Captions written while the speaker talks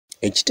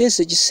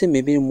Ekiteeso ekisema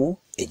emirimu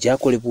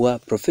egyakolebwa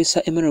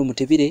Professor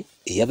Mutebire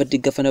eyabadde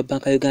Gavana wa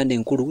Banka ya Uganda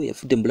enkulu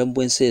yafudde mu bulamu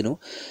bw'ensi eno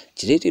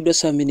kireeteddwa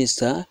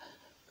Ssaabaminisita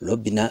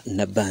Robinah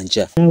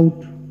Nabbanja.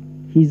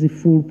 His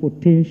full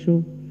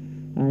potential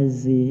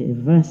as a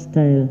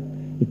versatile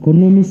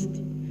economist,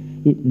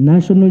 a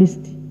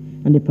nationalist,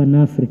 and a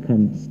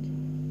Pan-Africanist.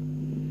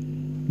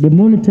 The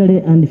monetary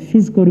and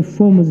physical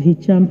reforms he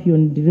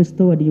championed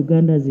restored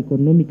Uganda's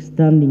economic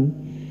standing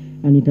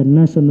and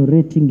international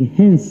rating,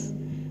 hence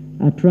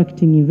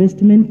attracting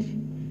investment,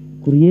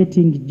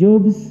 creating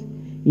jobs,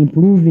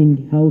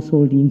 improving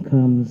household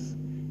incomes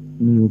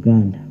in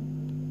Uganda.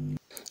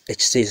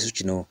 Ekiteeso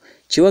kino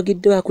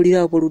kiwagiddwa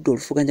akulira obuludde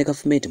olufuganya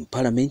gavumenti mu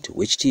Palamenti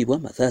w'ekitiibwa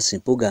Mathias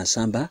Mpuuga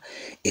Nsamba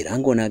era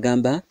ng'ono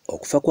agamba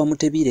okufa kwa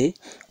Mutebire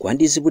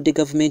kwandizibudde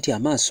gavumenti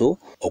amaaso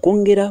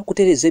okwongera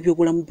okutereeza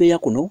ebyobulamu bya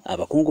kuno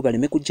abakungu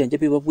baleme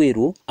kujjanjabibwa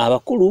bweru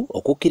abakulu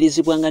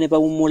okukkirizibwa nga ne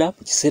bawummula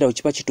mu kiseera we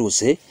kiba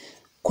kituuse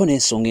ko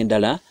n'ensonga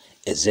endala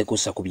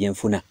ezzeekuusa ku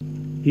byenfuna.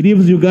 He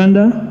leaves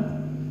Uganda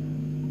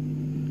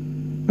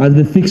as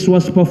the sixth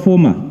worst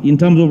performer in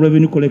terms of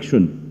revenue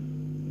collection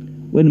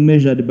when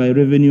measured by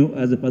revenue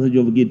as a percentage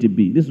of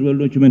GDP. This is well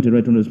documented,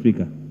 right, Honourable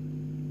Speaker.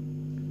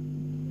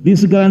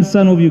 This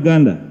grandson of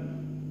Uganda,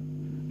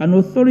 an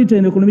authority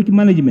in economic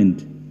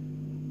management,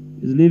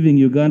 is leaving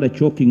Uganda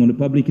choking on the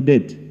public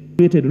debt,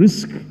 created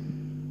risk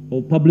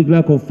of public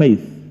lack of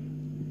faith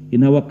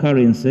in our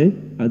currency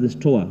as a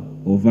store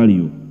of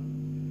value.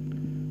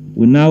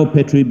 We now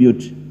pay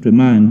tribute to a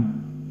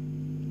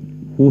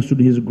man who stood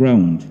his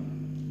ground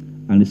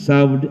and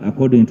served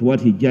according to what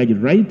he judged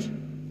right,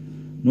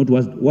 not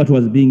what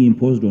was being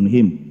imposed on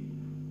him.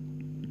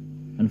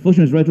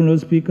 Unfortunately, right, Honourable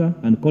Speaker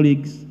and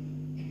colleagues,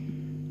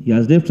 he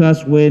has left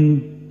us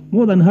when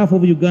more than half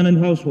of Ugandan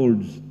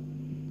households,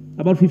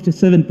 about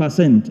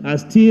 57%, are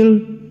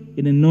still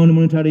in a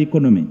non-monetary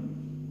economy.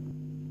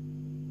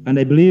 And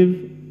I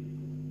believe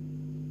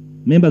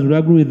members will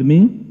agree with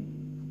me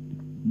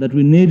that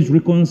we need to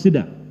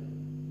reconsider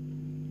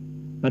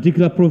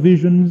particular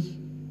provisions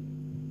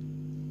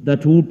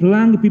that will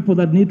plunge people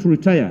that need to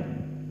retire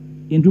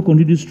into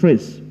continued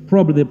stress.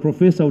 Probably the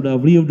professor would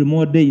have lived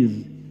more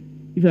days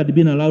if he had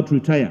been allowed to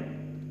retire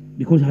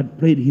because he had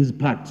played his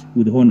part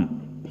with honor.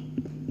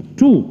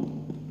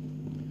 2,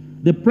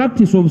 the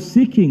practice of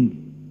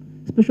seeking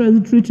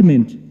specialized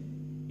treatment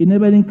in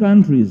neighboring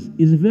countries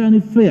is very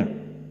unfair,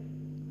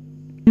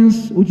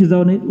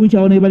 which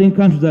our neighboring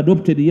countries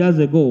adopted years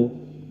ago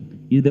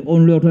is the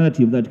only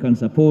alternative that can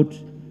support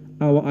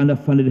our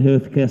underfunded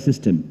healthcare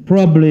system.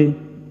 Probably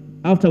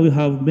after we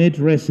have made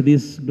rest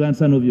this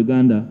grandson of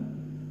Uganda,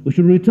 we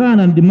should return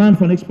and demand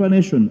for an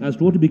explanation as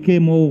to what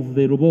became of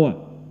the Roboa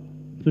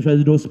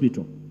Specialized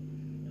Hospital,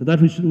 so that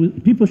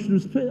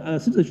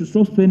citizens should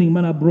stop spending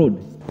money abroad.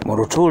 Mu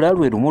lutuula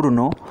lwe lumu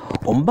luno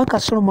omubaka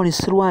Solomon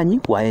Sirwanyi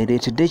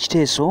bw'ayaleetedde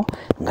ekiteeso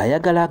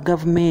ng'ayagala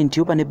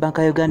gavumenti oba ne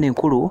Banka ya Uganda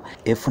enkulu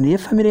efunire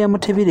famire ya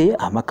Mutebire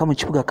amaka mu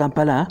kibuga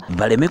Kampala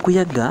baleme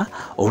kuyagga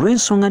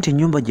olw'ensonga nti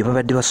ennyumba gye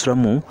babadde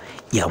basulamu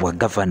ya bwa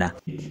gavana.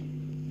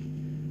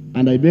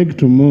 And I beg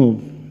to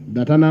move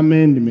that an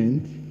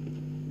amendment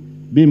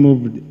be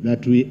moved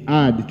that we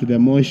add to the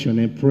motion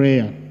a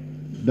prayer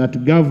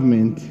that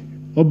government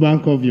or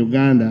Bank of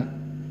Uganda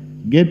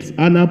gets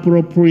an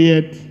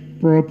appropriate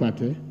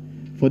property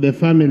for the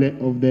family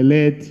of the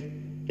late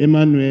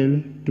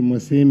Emmanuel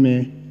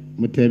Tumusime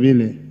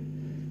Mutebire.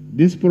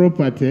 This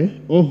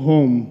property or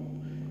home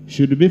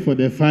should be for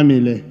the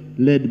family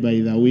led by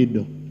the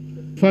widow.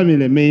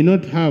 Family may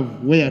not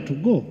have where to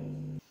go.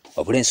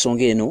 Obula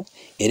ensonga eno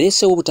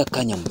ereesewo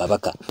obutakkaanya mu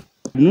babaka.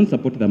 I do not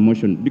support the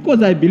motion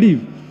because I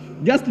believe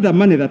just the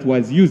money that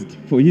was used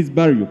for his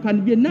burial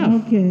can be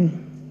enough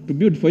to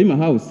build for him a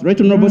house. Right,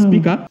 Honourable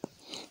Speaker?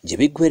 Gye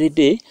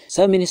biggweredde,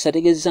 Ssaabaminisita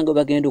ategeezezza nga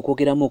bagenda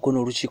okwogeramu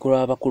n'olukiiko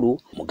lw'abakulu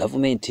mu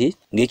gavumenti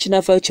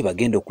ng'ekinaavaayo kye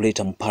bagenda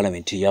okuleeta mu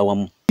Palamenti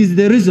ey'awamu. Is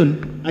the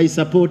reason I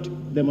support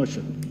the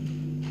motion.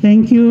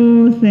 Thank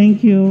you,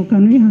 thank you.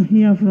 Can we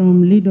hear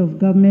from Leader of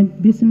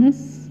Government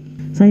Business?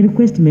 So I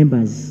request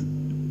members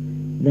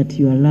that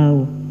you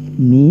allow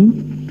me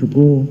to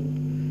go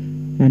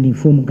and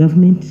inform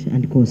government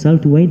and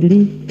consult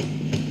widely.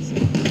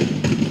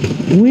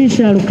 We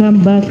shall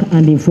come back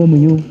and inform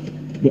you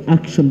the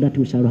action that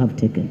we shall have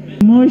taken.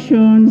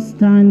 Motion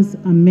stands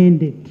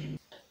amended.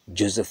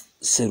 Joseph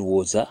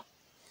Serwoza,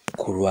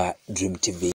 ku lwa Dream TV.